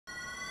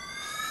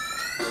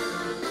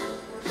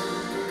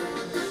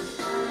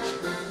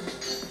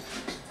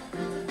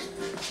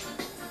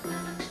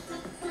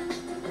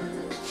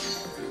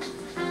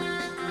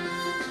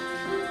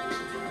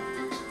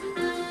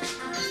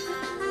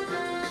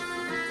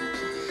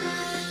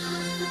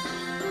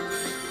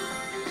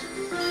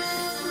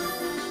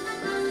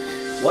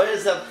What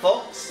is up,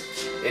 folks?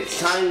 It's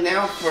time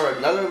now for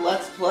another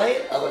Let's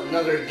Play of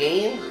another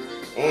game,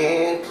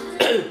 and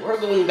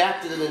we're going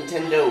back to the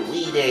Nintendo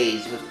Wii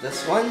days with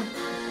this one,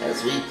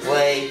 as we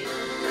play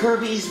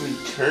Kirby's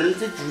Return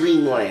to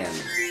Dreamland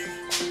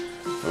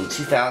from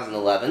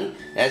 2011.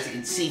 As you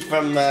can see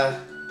from the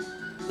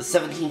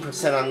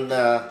 17% on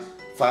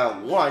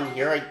file 1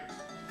 here, I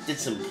did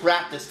some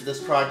practice for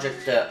this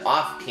project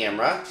off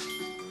camera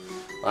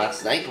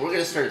last night. We're going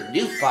to start a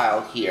new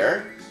file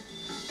here.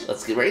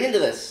 Let's get right into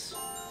this.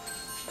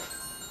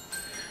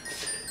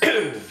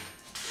 There's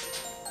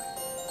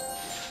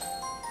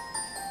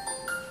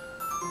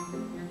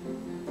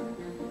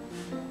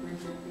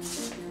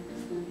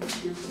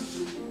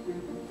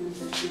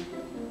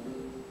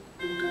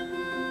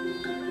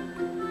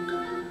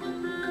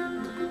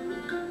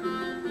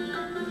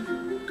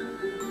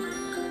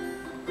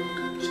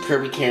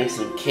Kirby carrying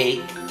some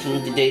cake,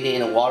 King Dedede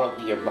and a waddle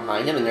deer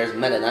behind him, and there's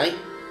Meta Knight.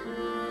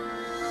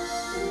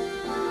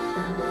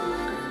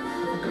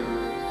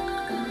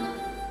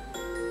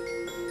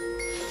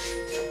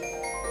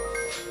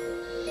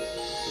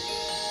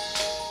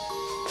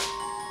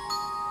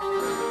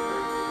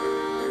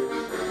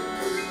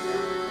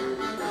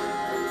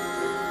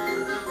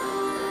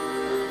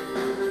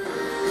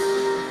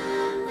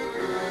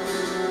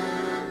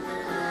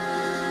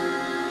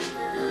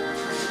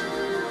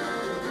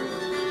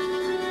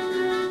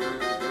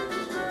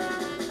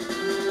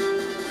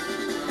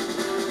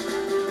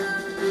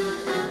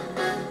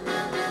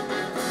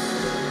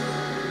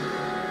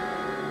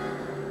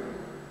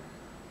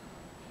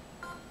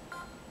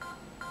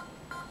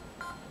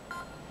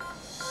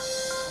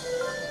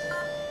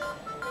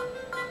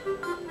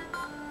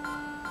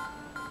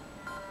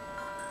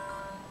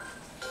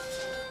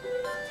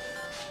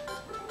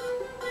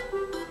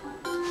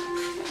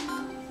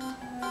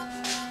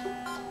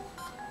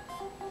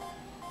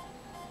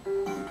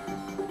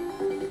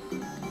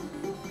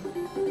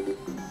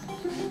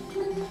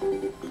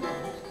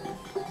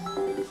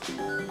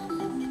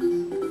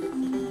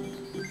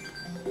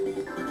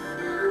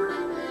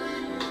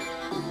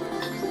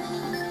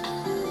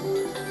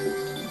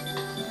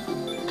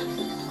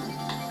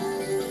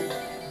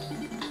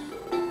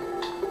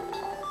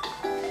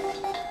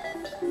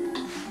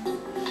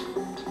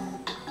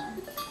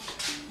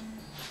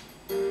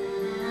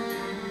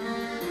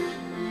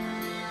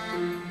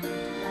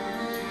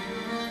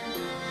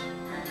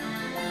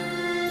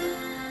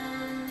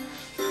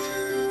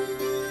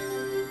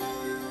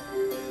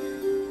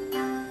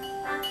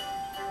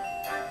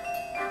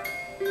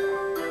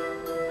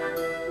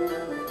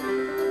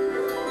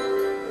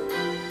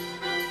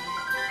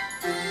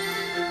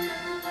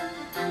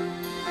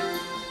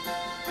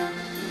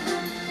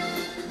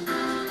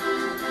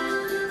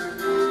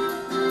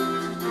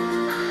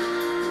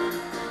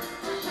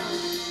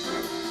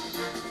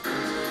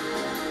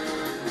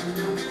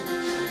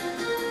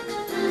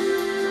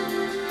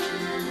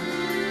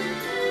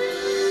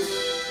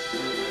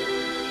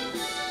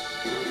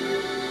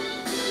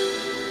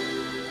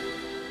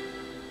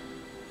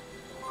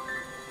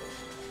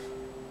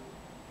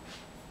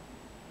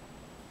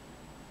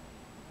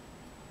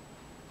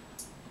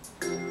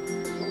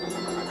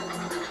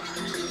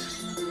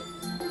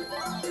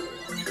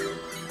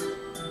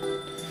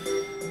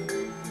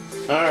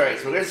 Alright,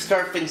 so we're going to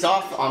start things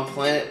off on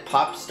Planet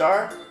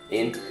Popstar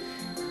in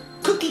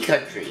Cookie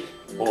Country,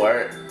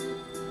 or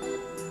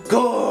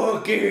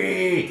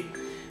Cookie!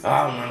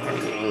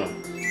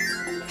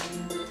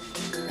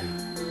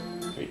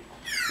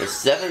 There's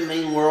 7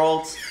 main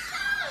worlds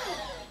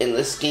in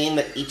this game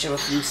that each have a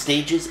few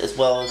stages, as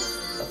well as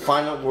a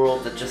final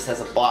world that just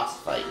has a boss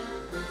fight.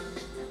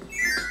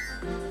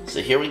 So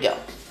here we go.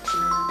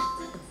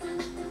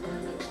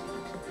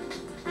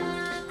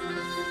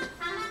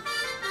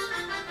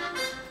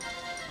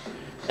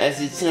 As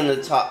you see on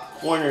the top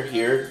corner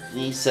here,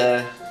 these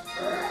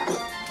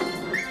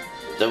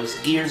those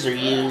gears are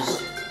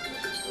used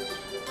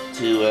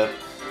to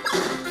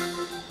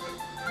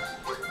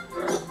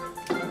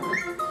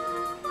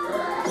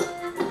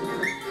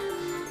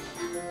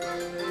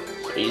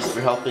are used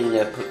for helping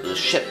put the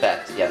ship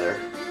back together.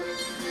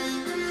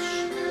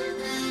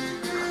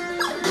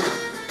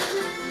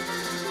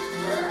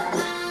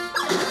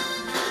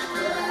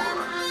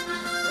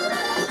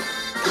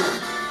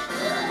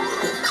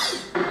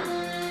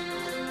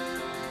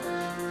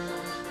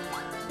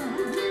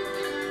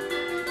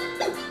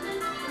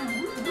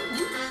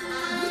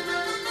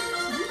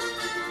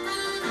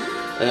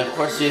 And of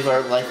course we have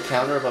our life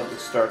counter above the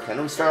star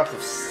counter. We start off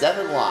with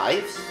 7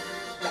 lives.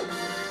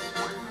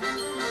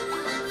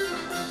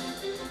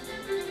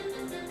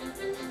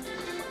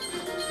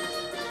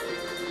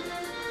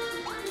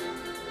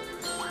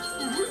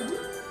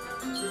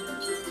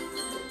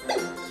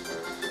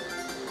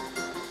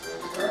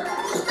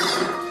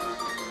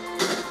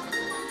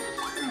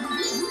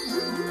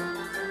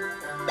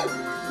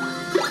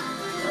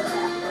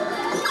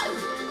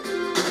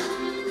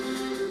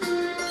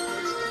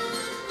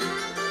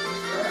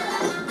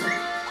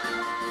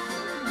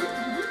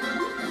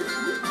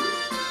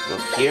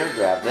 Here,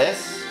 grab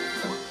this.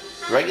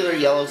 Regular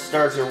yellow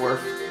stars are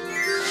worth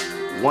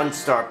 1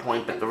 star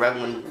point, but the red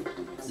one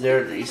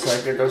there that you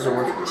selected, those are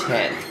worth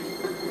 10.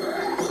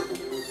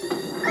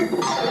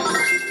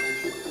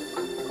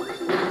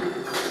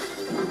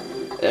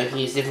 And you can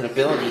use different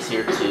abilities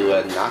here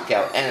to knock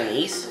out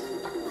enemies.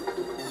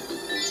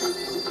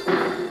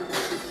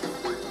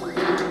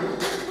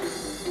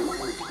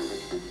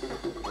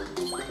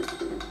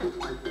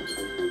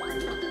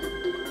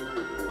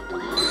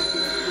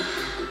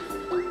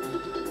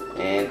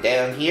 And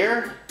down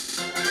here,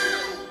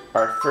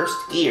 our first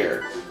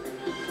gear.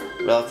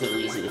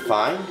 Relatively easy to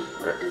find,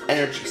 or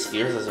energy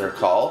spheres as they're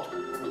called.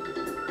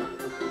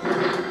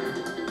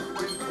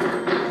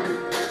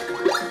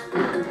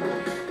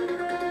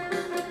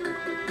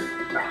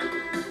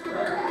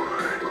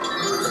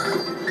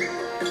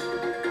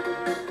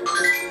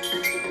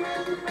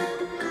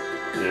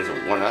 There's a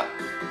 1-up.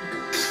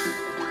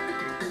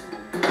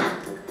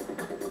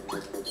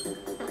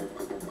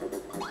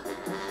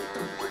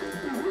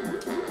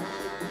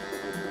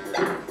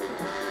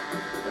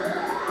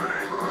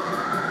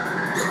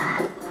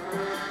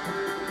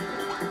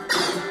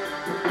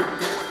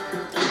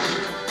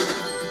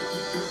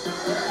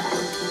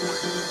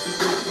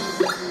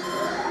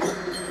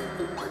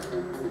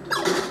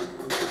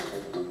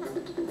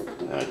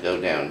 Go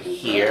down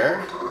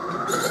here.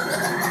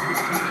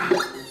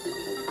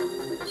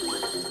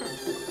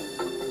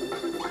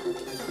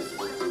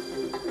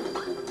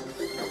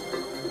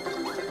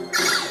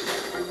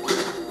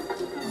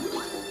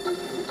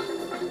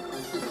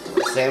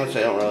 Sandwich,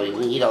 I don't really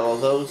need all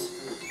of those.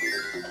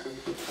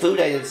 Food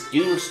items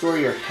do restore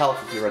your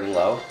health if you're running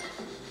low.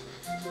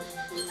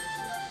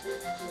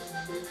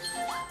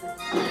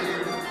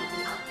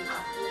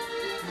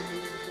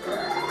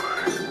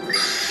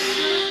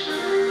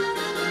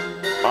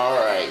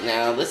 Alright,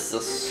 now this is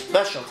a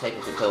special type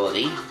of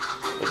ability,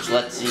 which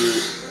lets you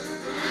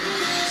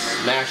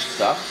smash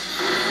stuff.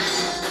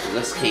 In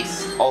this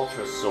case,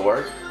 Ultra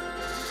Sword.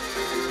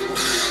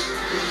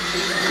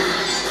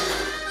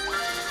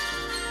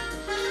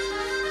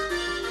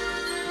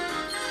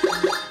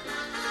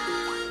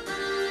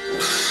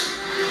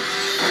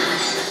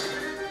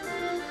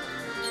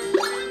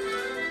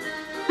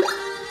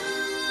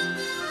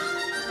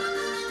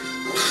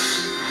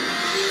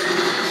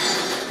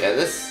 Yeah,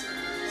 this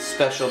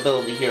special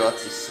ability here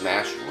lets you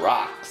smash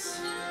rocks.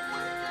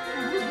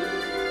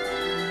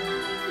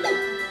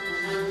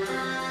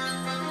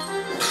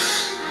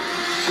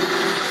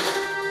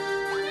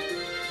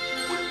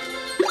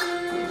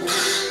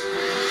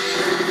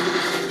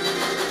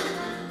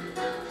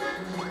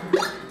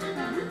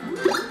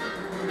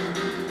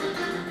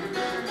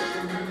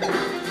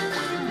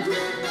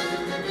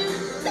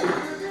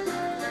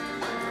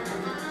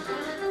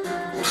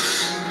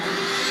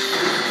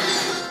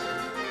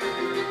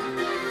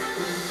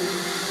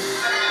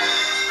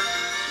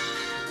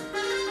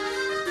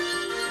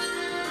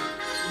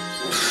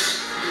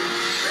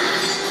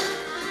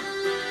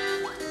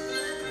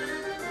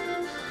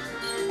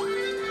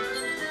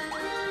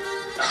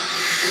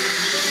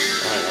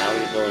 Alright, now we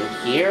go in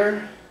here.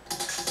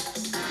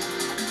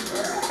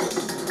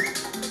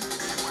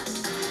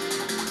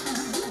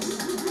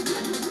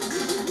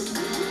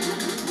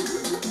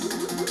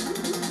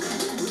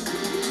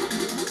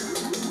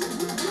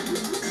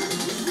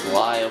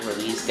 Fly over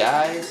these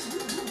guys.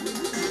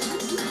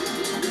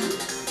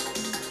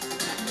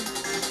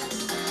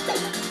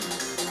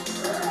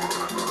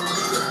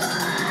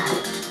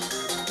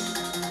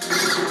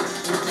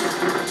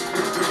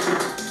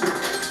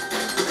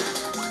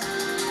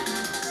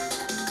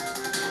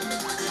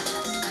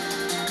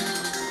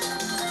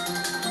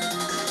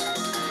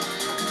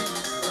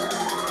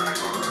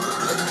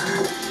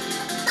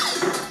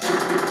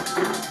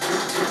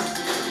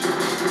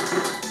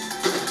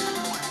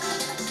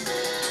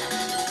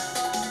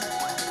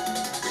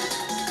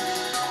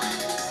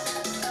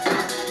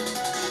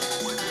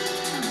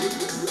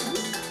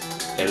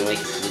 Can make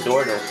it to the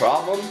door, no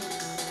problem.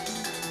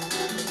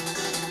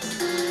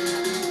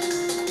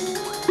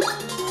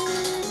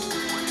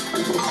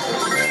 And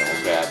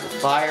we'll grab the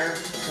fire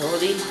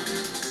utility.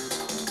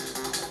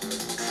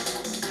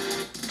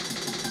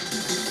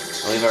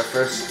 We have our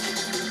first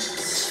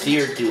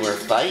sphere doomer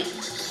fight.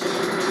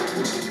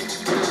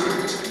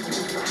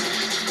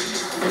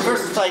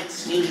 First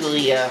fights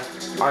usually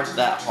aren't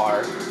that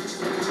hard.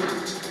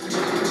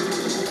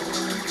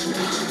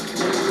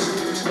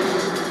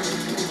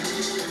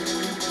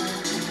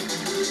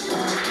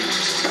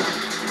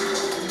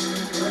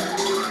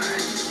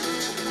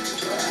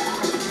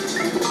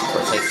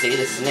 I say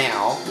this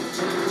now.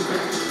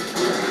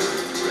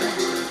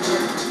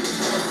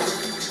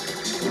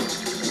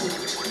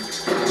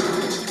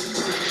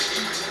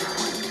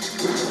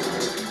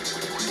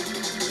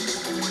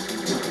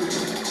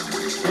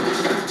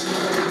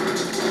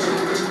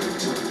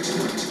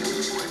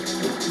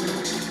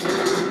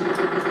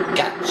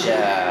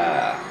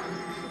 Gotcha.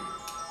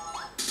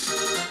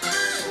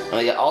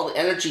 I got all the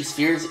energy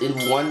spheres in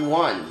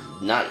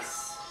 1-1. Nice.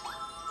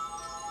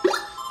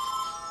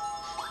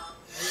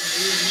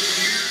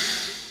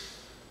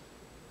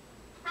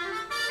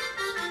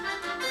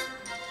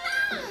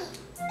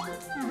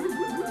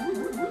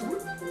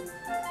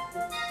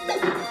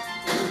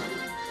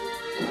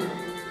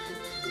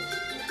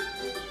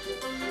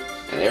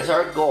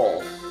 our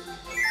goal.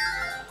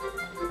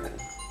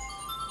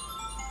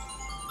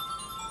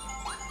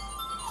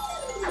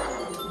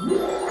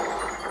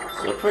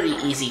 So a pretty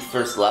easy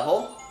first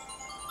level.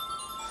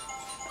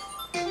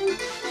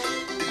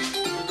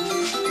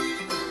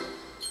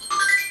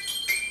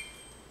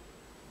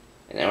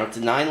 And now we're up to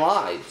 9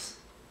 lives.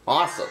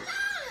 Awesome.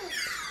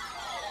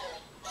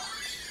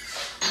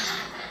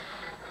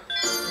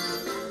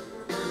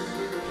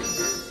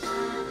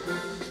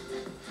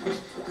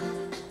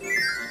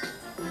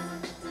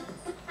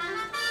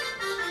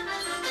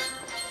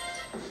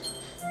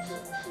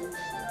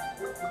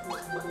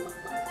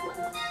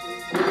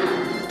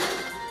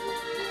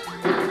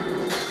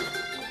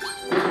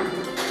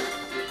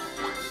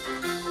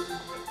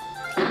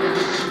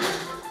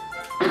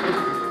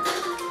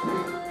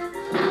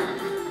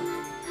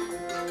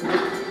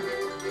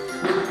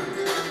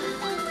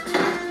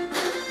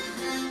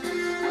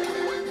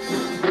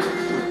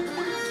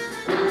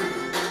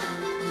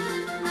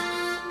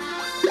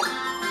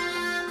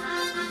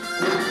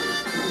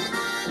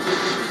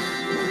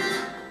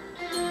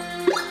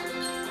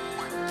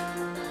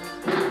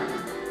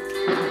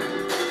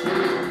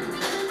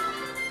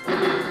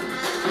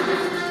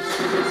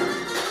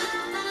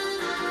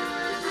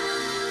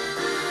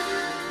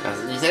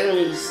 These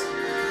enemies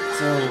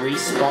suddenly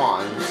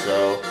respawn,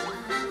 so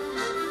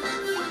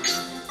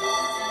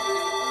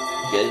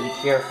you gotta be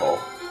careful.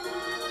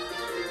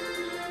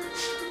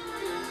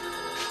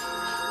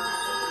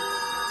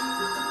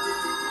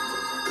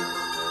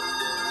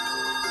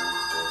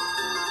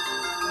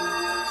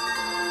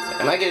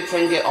 Am I gonna try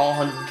and get all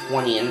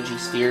 120 energy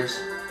spheres?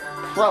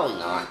 Probably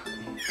not.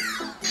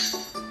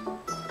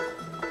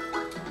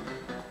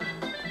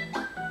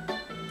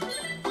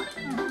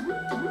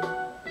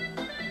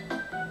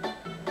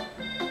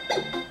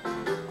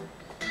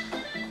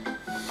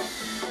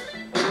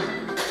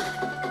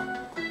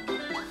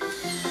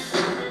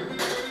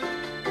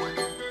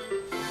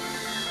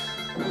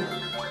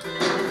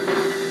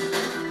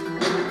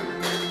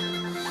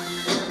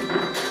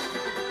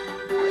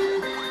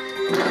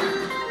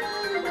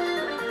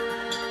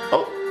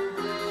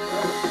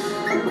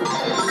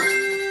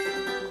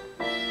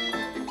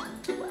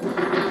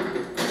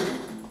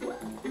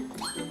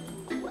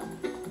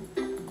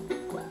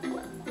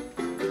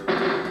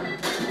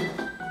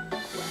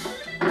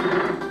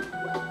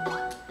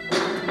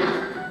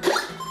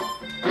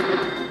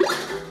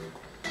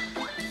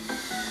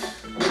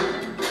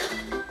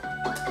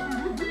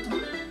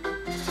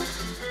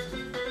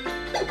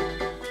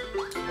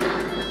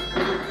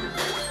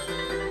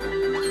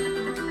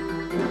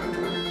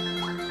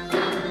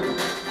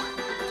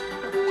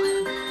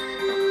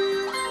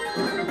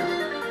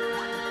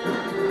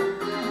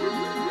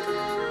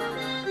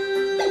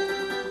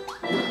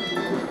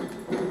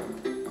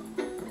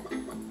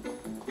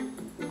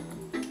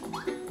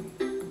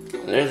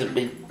 There's a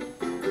big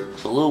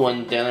blue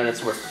one down there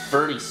that's worth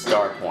 30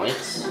 star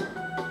points.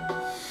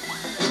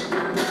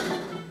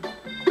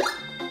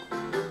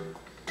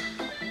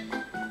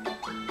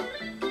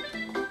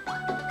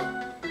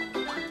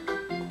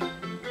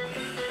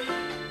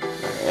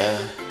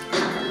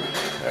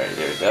 Alright,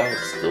 there we go.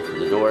 Let's go through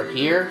the door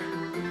here.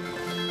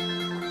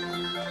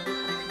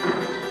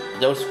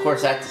 Those, of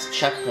course, act as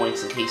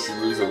checkpoints in case you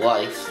lose a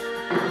life.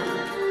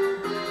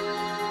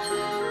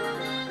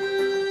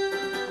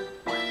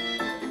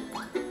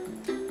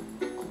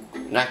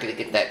 Not gonna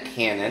get that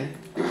cannon.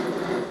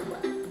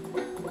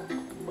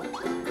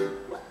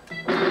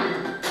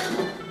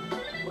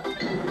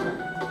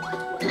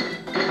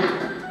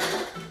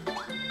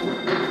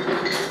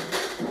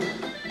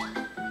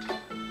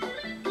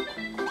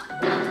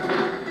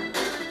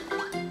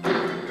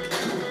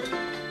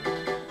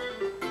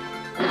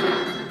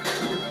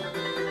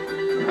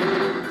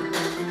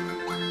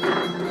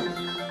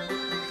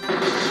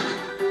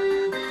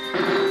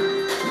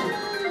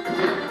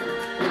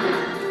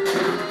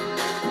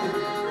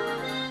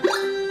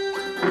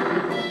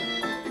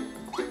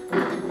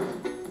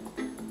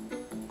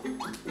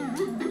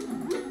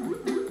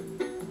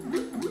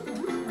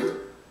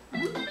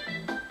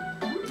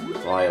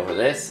 Fly over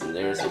this, and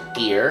there's a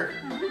gear.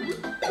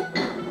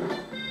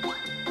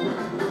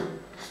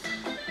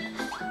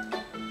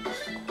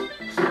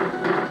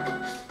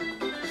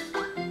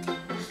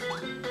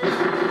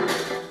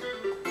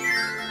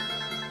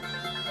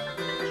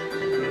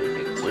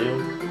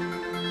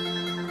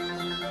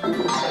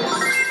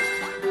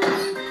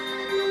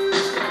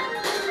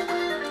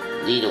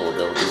 Needle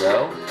ability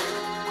though.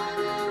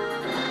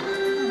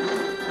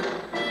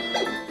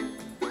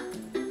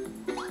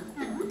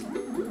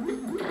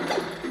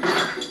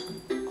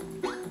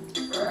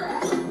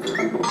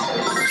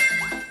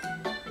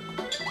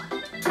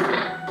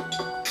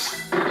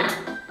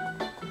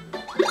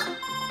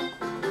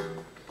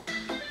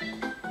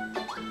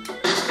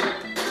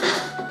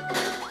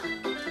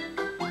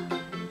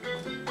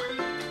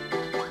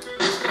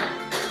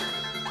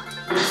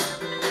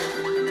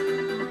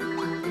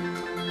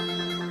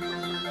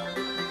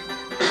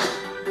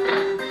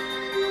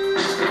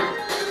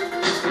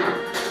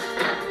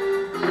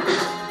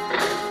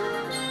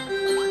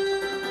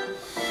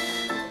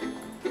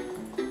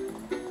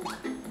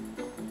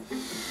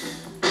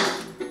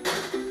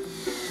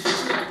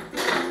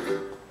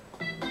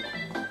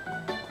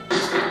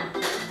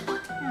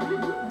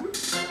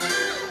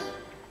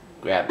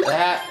 grab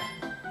that.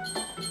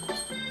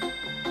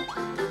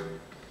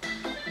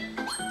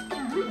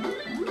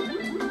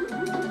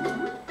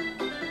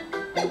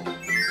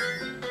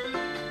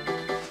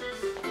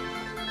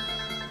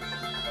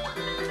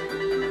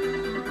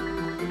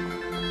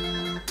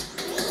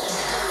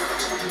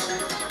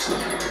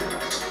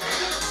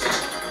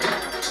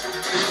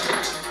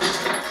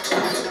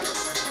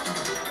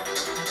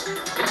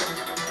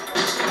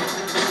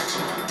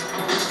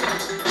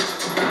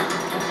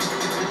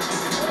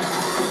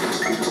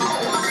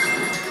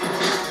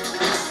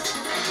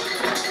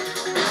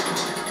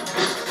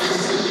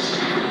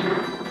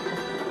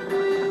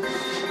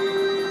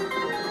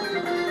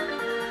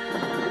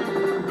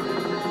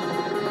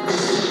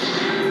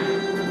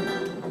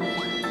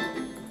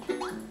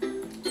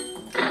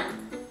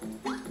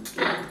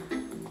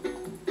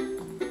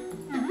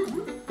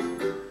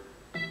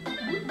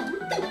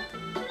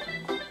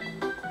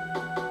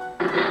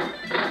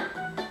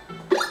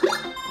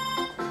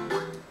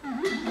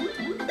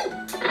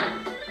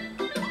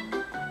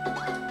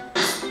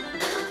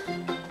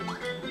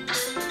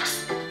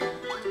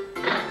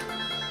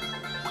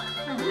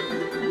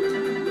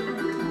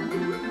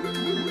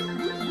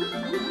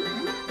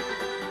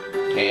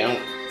 Okay, I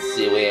don't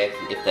see a way I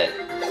can get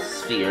that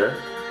sphere.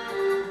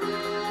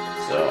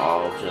 So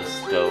I'll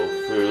just go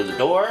through the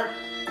door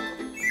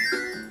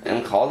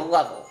and call the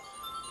level.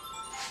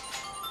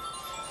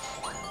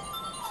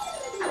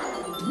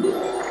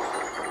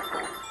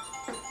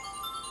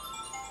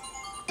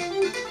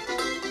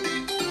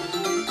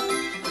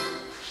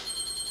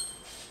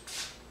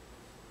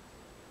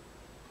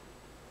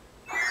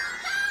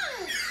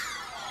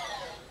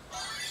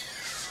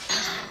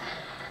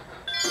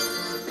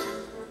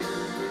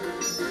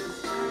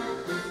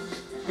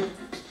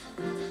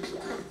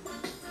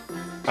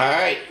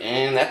 Alright,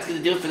 and that's going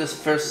to do it for this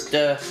first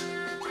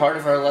part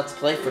of our Let's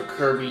Play for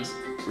Kirby's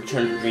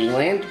Return to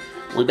Dreamland.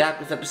 We'll be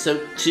back with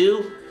episode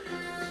 2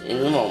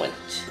 in a moment.